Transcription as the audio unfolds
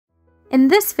In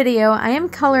this video, I am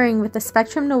coloring with the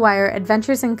Spectrum Noir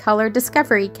Adventures in Color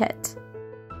Discovery Kit.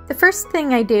 The first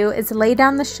thing I do is lay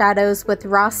down the shadows with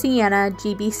Raw Sienna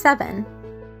GB7.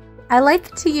 I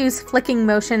like to use flicking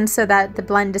motion so that the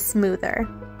blend is smoother.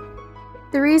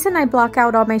 The reason I block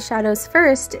out all my shadows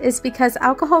first is because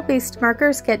alcohol-based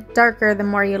markers get darker the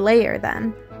more you layer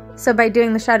them. So by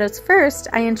doing the shadows first,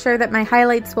 I ensure that my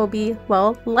highlights will be,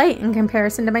 well, light in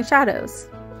comparison to my shadows.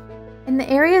 In the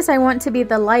areas I want to be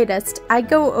the lightest, I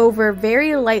go over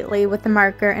very lightly with the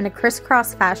marker in a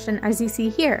crisscross fashion as you see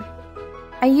here.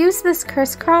 I use this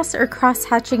crisscross or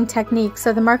cross-hatching technique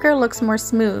so the marker looks more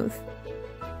smooth.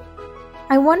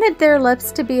 I wanted their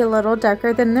lips to be a little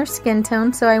darker than their skin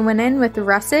tone, so I went in with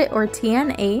Russet or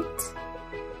TN8.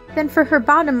 Then for her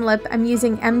bottom lip, I'm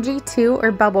using MG2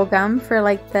 or Bubblegum for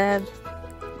like the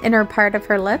inner part of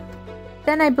her lip.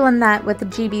 Then I blend that with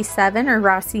GB7 or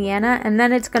Raw Sienna, and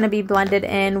then it's going to be blended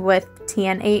in with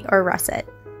TN8 or Russet.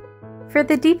 For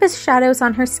the deepest shadows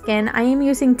on her skin, I am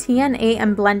using TN8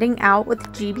 and blending out with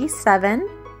GB7.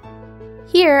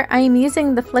 Here, I am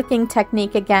using the flicking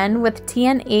technique again with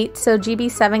TN8 so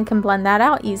GB7 can blend that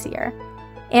out easier.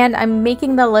 And I'm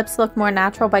making the lips look more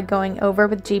natural by going over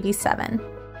with GB7.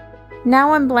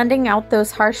 Now I'm blending out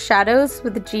those harsh shadows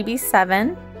with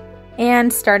GB7.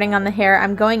 And starting on the hair,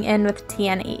 I'm going in with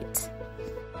TN8.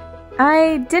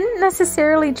 I didn't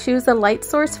necessarily choose a light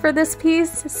source for this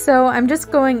piece, so I'm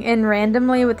just going in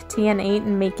randomly with TN8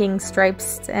 and making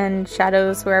stripes and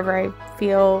shadows wherever I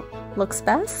feel looks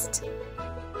best.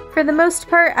 For the most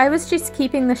part, I was just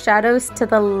keeping the shadows to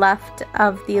the left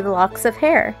of the locks of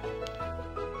hair.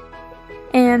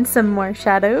 And some more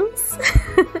shadows.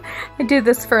 I do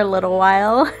this for a little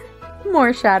while.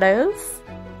 More shadows.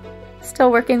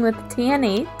 Still working with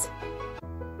TN8.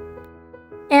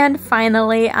 And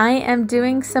finally, I am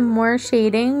doing some more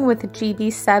shading with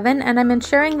GB7 and I'm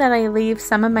ensuring that I leave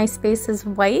some of my spaces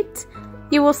white.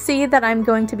 You will see that I'm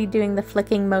going to be doing the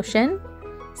flicking motion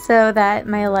so that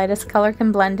my lightest color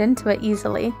can blend into it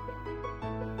easily.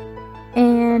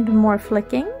 And more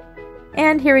flicking.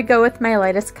 And here we go with my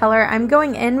lightest color. I'm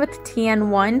going in with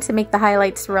TN1 to make the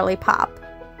highlights really pop.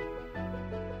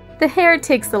 The hair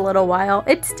takes a little while,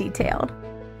 it's detailed.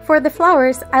 For the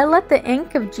flowers, I let the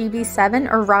ink of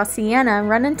GB7 or Raw Sienna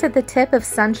run into the tip of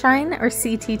Sunshine or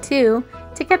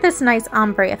CT2 to get this nice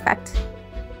ombre effect.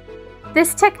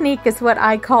 This technique is what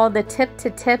I call the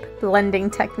tip-to-tip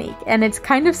blending technique, and it's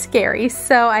kind of scary,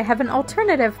 so I have an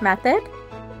alternative method.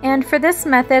 And for this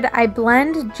method, I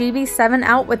blend GB7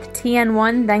 out with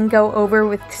TN1, then go over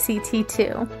with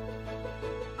CT2.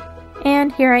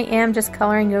 And here I am just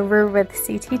coloring over with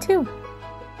CT2.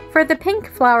 For the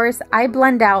pink flowers, I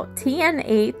blend out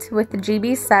TN8 with the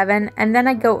GB7 and then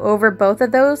I go over both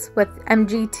of those with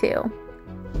MG2.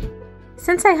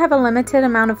 Since I have a limited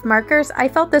amount of markers, I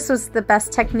felt this was the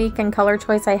best technique and color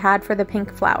choice I had for the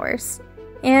pink flowers.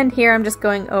 And here I'm just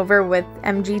going over with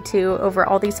MG2 over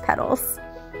all these petals.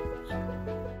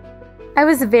 I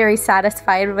was very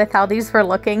satisfied with how these were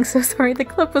looking, so sorry the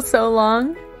clip was so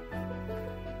long.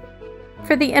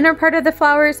 For the inner part of the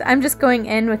flowers, I'm just going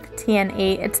in with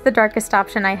TN8. It's the darkest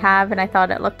option I have and I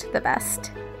thought it looked the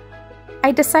best.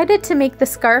 I decided to make the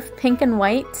scarf pink and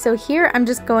white, so here I'm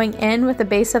just going in with the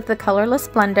base of the colorless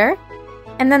blender,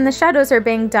 and then the shadows are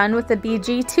being done with the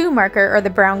BG2 marker or the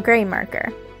brown-gray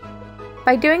marker.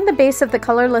 By doing the base of the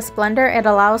colorless blender, it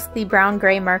allows the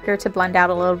brown-gray marker to blend out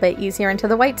a little bit easier into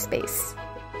the white space.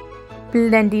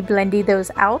 Blendy those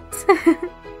out.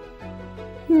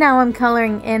 Now I'm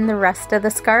coloring in the rest of the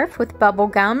scarf with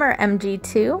Bubblegum or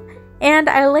MG2, and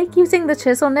I like using the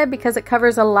chisel nib because it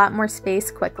covers a lot more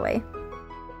space quickly.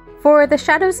 For the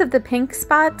shadows of the pink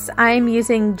spots, I'm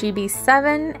using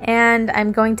GB7 and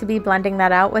I'm going to be blending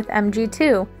that out with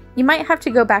MG2. You might have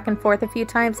to go back and forth a few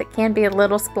times, it can be a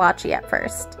little splotchy at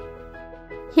first.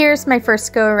 Here's my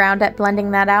first go around at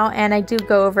blending that out, and I do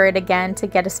go over it again to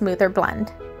get a smoother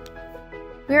blend.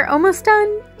 We're almost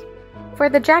done! For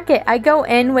the jacket, I go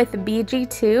in with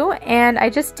BG2 and I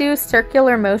just do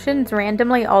circular motions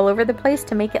randomly all over the place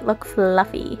to make it look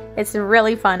fluffy. It's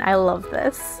really fun, I love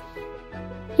this.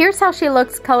 Here's how she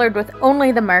looks colored with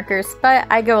only the markers, but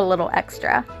I go a little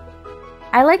extra.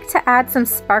 I like to add some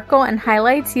sparkle and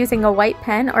highlights using a white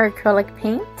pen or acrylic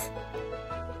paint.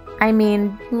 I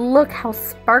mean, look how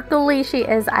sparkly she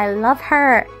is, I love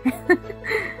her!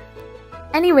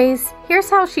 Anyways, here's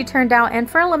how she turned out, and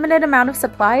for a limited amount of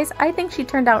supplies, I think she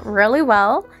turned out really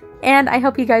well, and I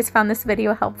hope you guys found this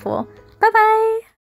video helpful. Bye bye!